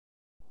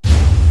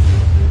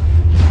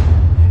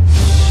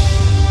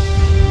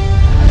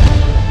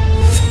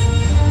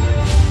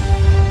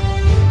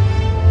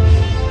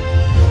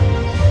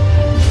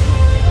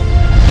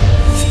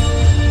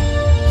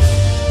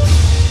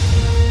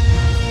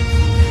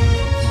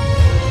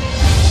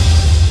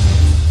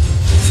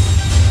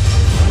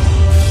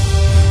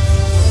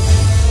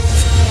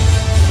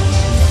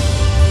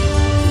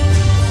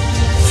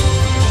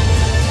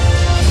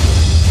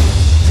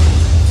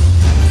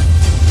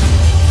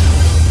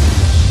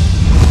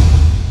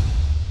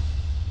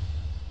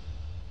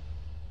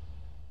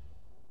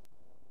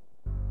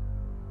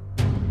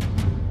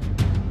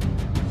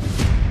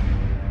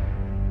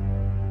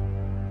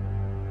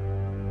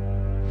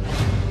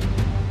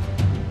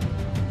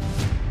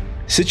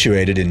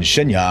Situated in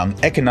Shenyang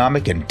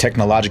Economic and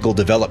Technological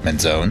Development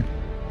Zone,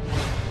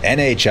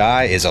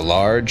 NHI is a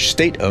large,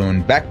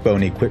 state-owned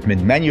backbone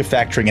equipment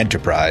manufacturing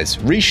enterprise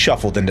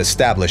reshuffled and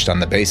established on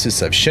the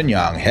basis of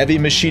Shenyang Heavy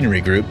Machinery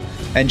Group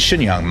and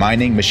Shenyang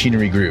Mining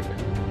Machinery Group.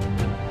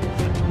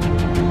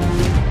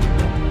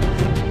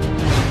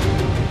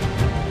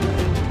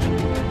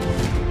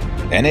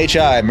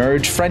 NHI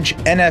merged French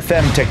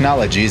NFM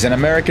Technologies and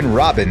American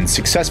Robin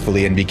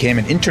successfully and became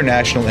an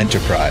international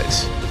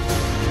enterprise.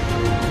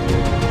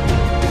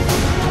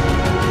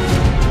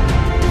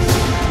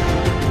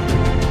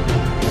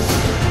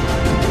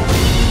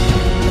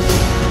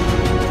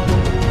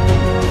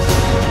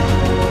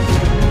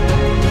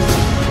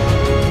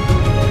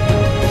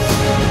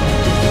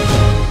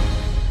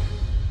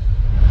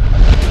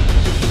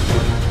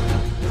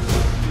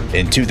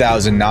 In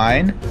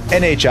 2009,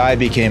 NHI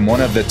became one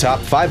of the top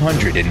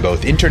 500 in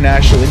both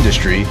international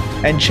industry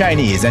and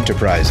Chinese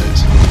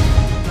enterprises.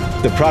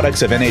 The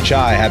products of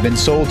NHI have been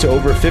sold to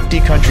over 50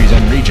 countries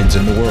and regions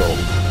in the world,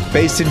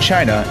 based in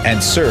China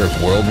and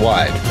served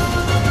worldwide.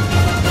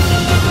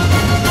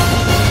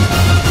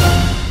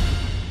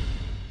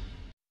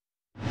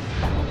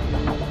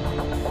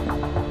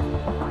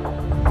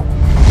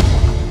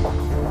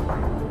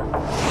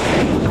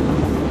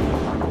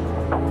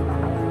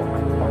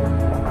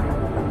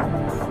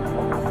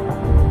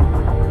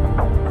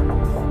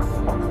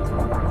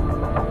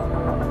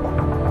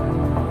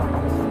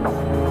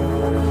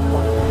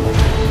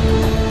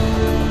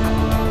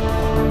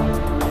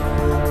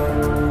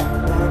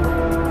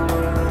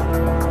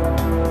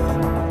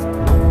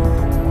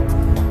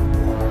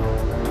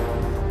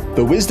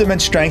 The wisdom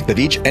and strength of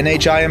each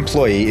NHI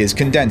employee is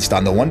condensed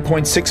on the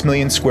 1.6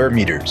 million square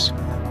meters.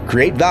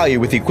 Create value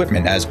with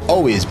equipment has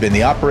always been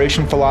the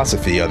operation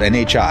philosophy of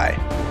NHI.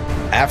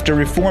 After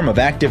reform of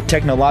active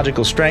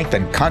technological strength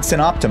and constant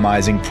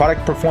optimizing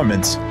product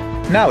performance,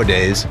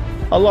 nowadays,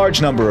 a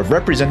large number of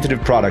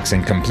representative products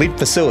and complete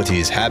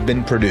facilities have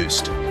been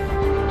produced.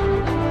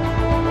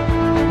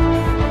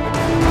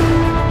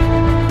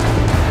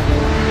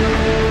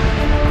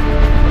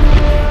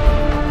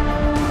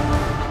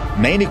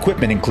 Main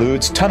equipment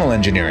includes tunnel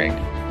engineering,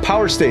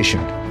 power station,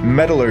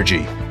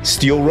 metallurgy,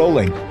 steel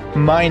rolling,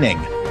 mining,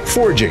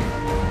 forging,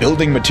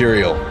 building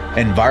material,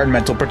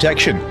 environmental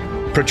protection,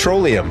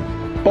 petroleum,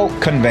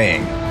 bulk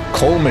conveying,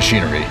 coal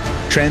machinery,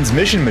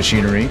 transmission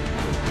machinery,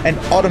 and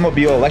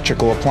automobile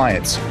electrical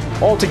appliance.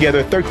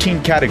 Altogether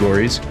 13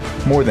 categories,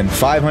 more than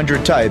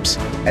 500 types,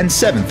 and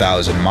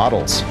 7,000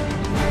 models.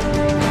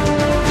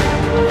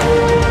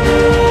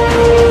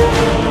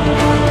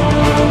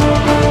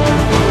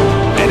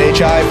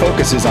 NHI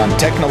focuses on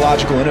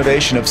technological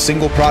innovation of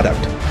single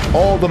product.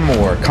 All the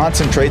more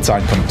concentrates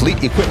on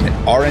complete equipment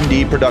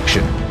R&D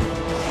production.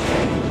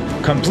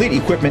 Complete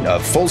equipment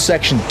of full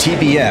section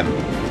TBM,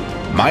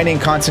 mining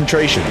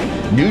concentration,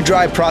 new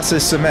dry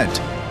process cement,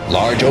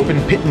 large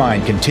open pit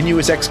mine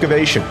continuous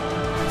excavation,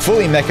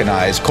 fully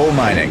mechanized coal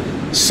mining,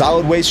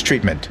 solid waste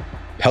treatment,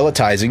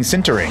 pelletizing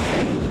sintering,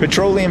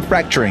 petroleum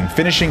fracturing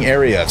finishing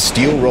area of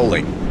steel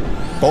rolling,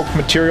 bulk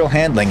material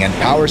handling and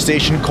power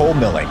station coal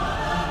milling.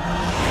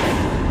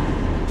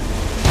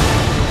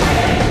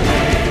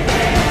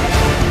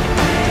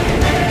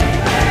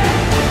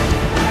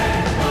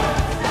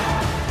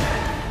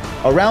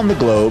 Around the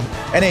globe,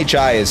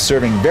 NHI is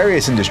serving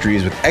various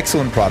industries with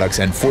excellent products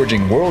and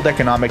forging world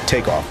economic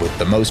takeoff with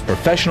the most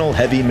professional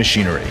heavy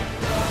machinery.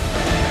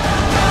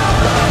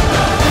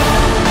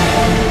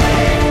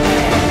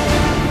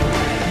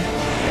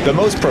 The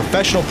most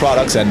professional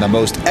products and the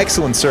most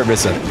excellent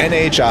service of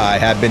NHI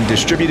have been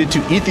distributed to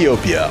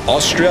Ethiopia,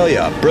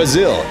 Australia,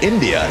 Brazil,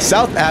 India,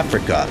 South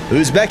Africa,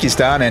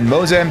 Uzbekistan, and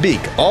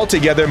Mozambique,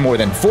 altogether more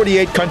than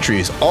 48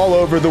 countries all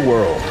over the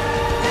world.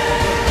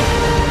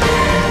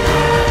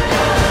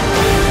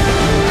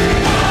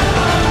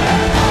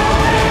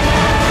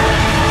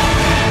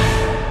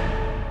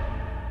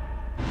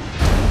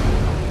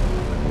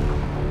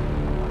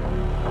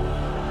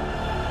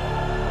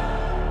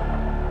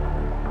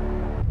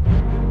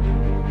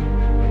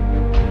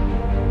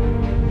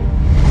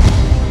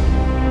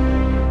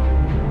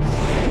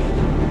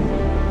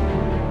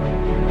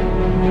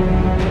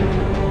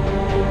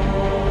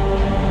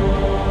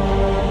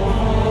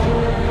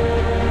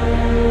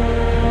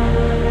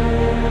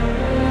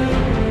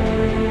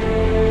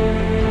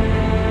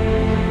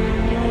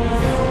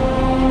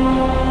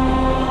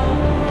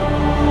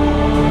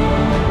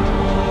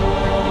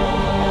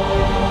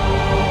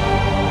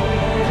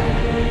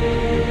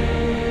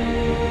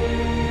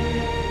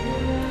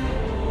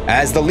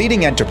 As the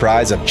leading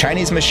enterprise of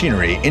Chinese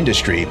machinery,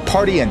 industry,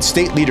 party and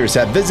state leaders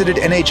have visited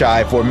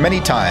NHI for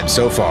many times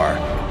so far.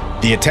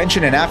 The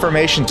attention and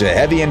affirmation to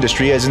heavy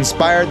industry has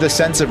inspired the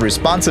sense of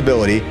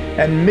responsibility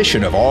and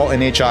mission of all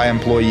NHI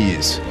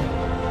employees.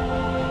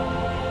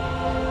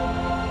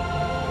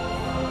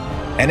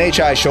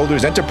 NHI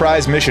shoulders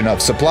enterprise mission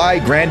of supply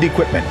grand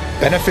equipment,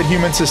 benefit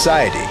human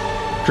society,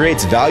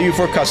 creates value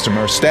for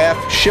customer,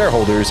 staff,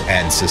 shareholders,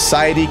 and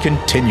society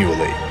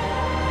continually.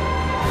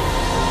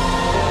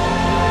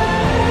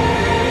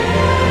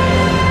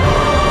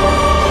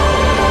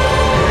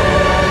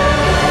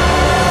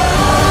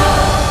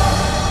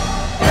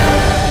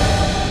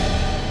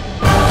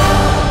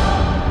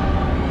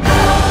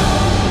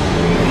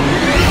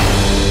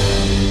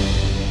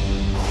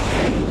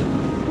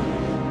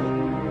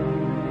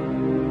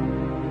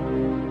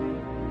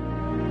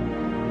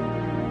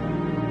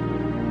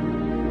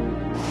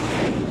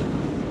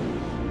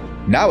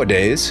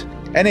 Nowadays,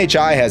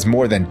 NHI has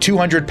more than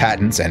 200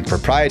 patents and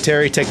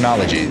proprietary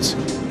technologies.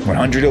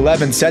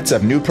 111 sets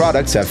of new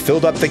products have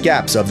filled up the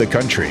gaps of the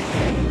country.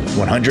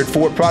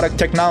 104 product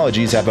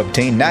technologies have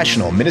obtained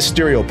national,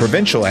 ministerial,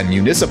 provincial, and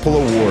municipal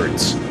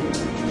awards.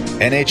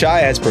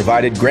 NHI has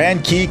provided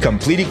Grand Key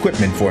complete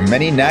equipment for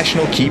many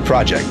national key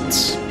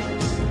projects.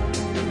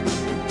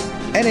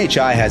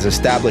 NHI has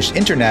established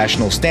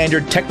international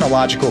standard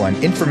technological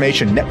and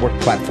information network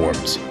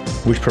platforms,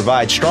 which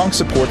provide strong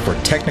support for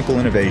technical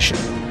innovation.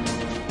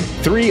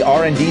 3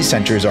 R&D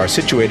centers are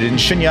situated in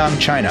Shenyang,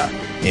 China,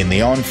 in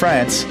Lyon,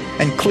 France,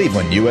 and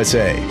Cleveland,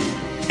 USA.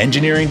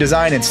 Engineering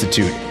Design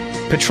Institute,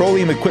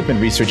 Petroleum Equipment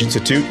Research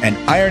Institute, and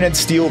Iron and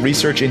Steel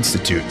Research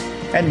Institute,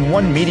 and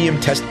 1 medium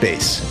test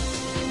base.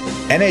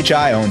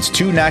 NHI owns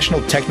 2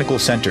 national technical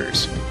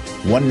centers,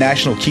 1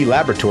 national key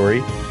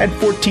laboratory, and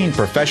 14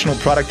 professional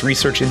product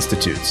research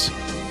institutes.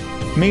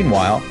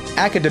 Meanwhile,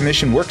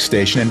 academician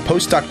workstation and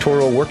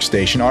postdoctoral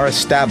workstation are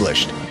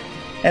established,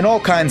 and all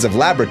kinds of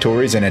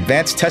laboratories and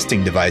advanced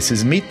testing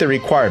devices meet the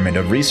requirement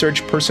of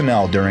research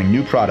personnel during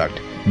new product,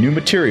 new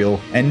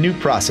material, and new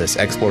process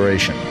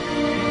exploration.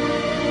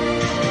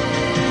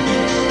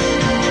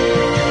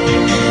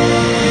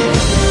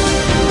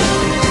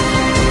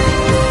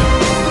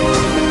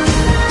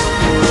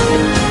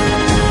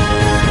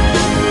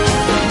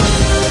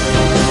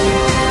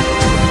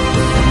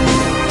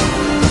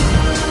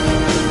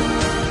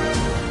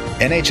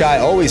 NHI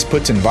always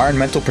puts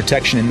environmental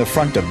protection in the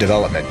front of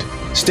development,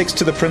 sticks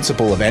to the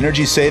principle of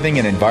energy saving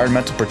and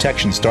environmental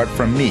protection start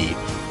from me,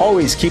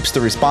 always keeps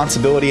the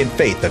responsibility and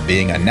faith of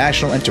being a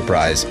national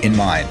enterprise in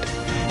mind.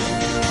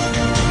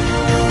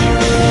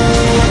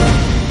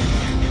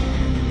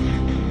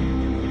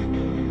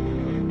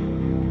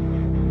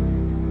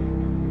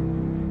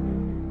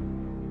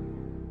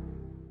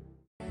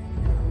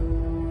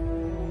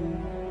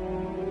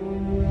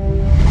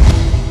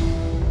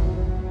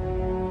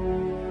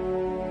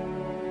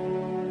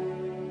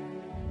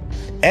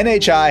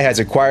 NHI has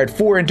acquired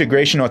 4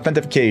 integration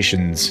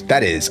authentications,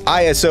 that is,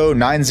 ISO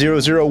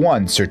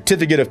 9001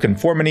 Certificate of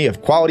Conformity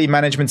of Quality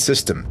Management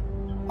System,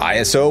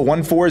 ISO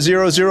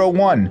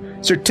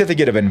 14001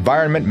 Certificate of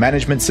Environment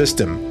Management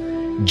System,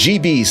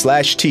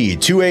 GB/T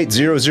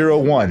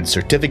 28001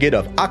 Certificate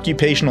of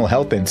Occupational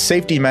Health and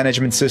Safety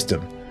Management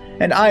System,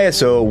 and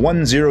ISO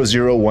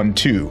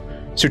 10012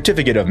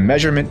 Certificate of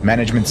Measurement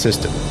Management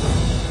System.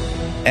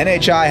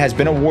 NHI has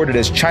been awarded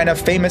as China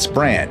Famous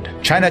Brand,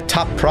 China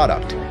Top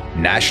Product,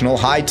 National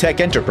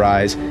High-Tech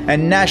Enterprise,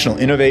 and National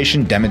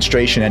Innovation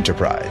Demonstration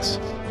Enterprise.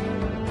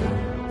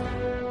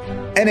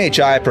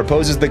 NHI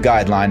proposes the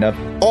guideline of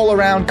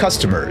all-around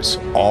customers,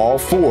 all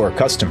for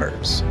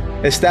customers,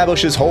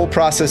 establishes whole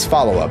process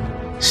follow-up,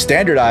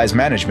 standardized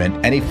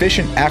management, and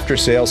efficient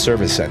after-sales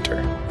service center.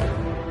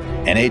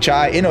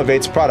 NHI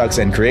innovates products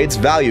and creates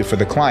value for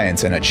the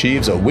clients and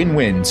achieves a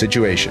win-win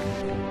situation.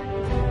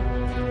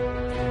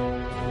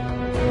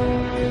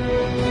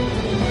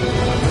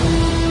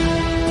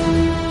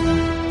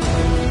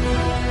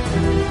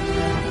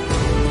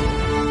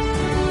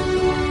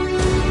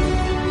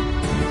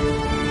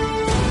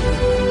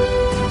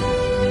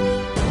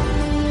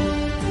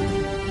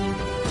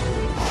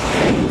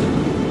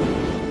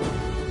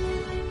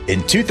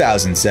 In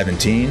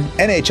 2017,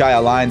 NHI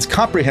aligns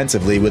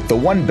comprehensively with the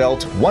One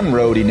Belt, One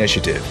Road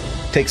initiative,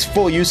 takes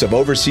full use of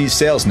overseas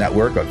sales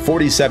network of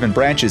 47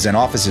 branches and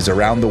offices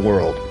around the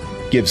world,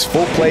 gives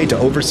full play to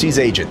overseas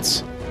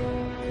agents,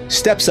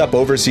 steps up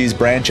overseas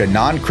branch and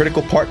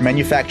non-critical part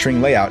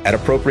manufacturing layout at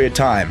appropriate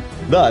time.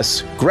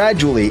 Thus,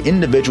 gradually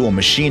individual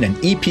machine and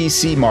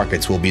EPC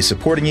markets will be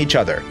supporting each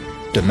other.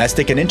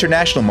 Domestic and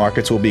international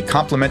markets will be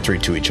complementary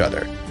to each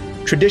other.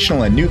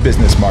 Traditional and new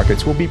business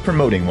markets will be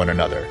promoting one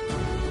another.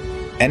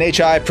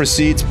 NHI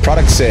proceeds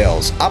product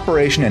sales,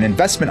 operation, and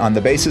investment on the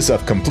basis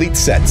of complete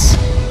sets,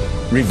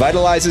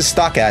 revitalizes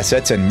stock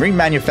assets and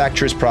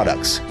remanufactures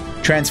products,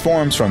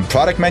 transforms from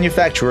product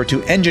manufacturer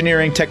to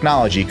engineering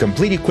technology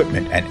complete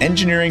equipment and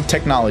engineering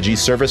technology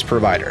service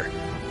provider.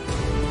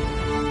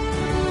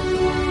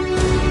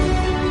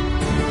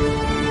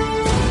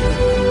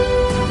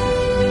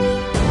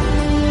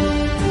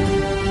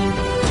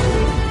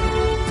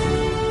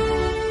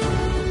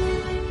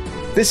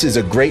 This is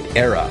a great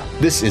era.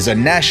 This is a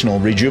national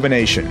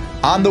rejuvenation.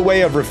 On the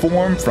way of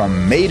reform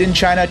from made in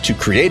China to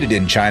created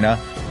in China,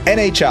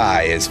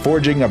 NHI is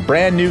forging a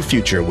brand new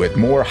future with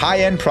more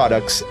high-end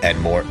products and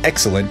more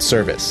excellent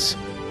service.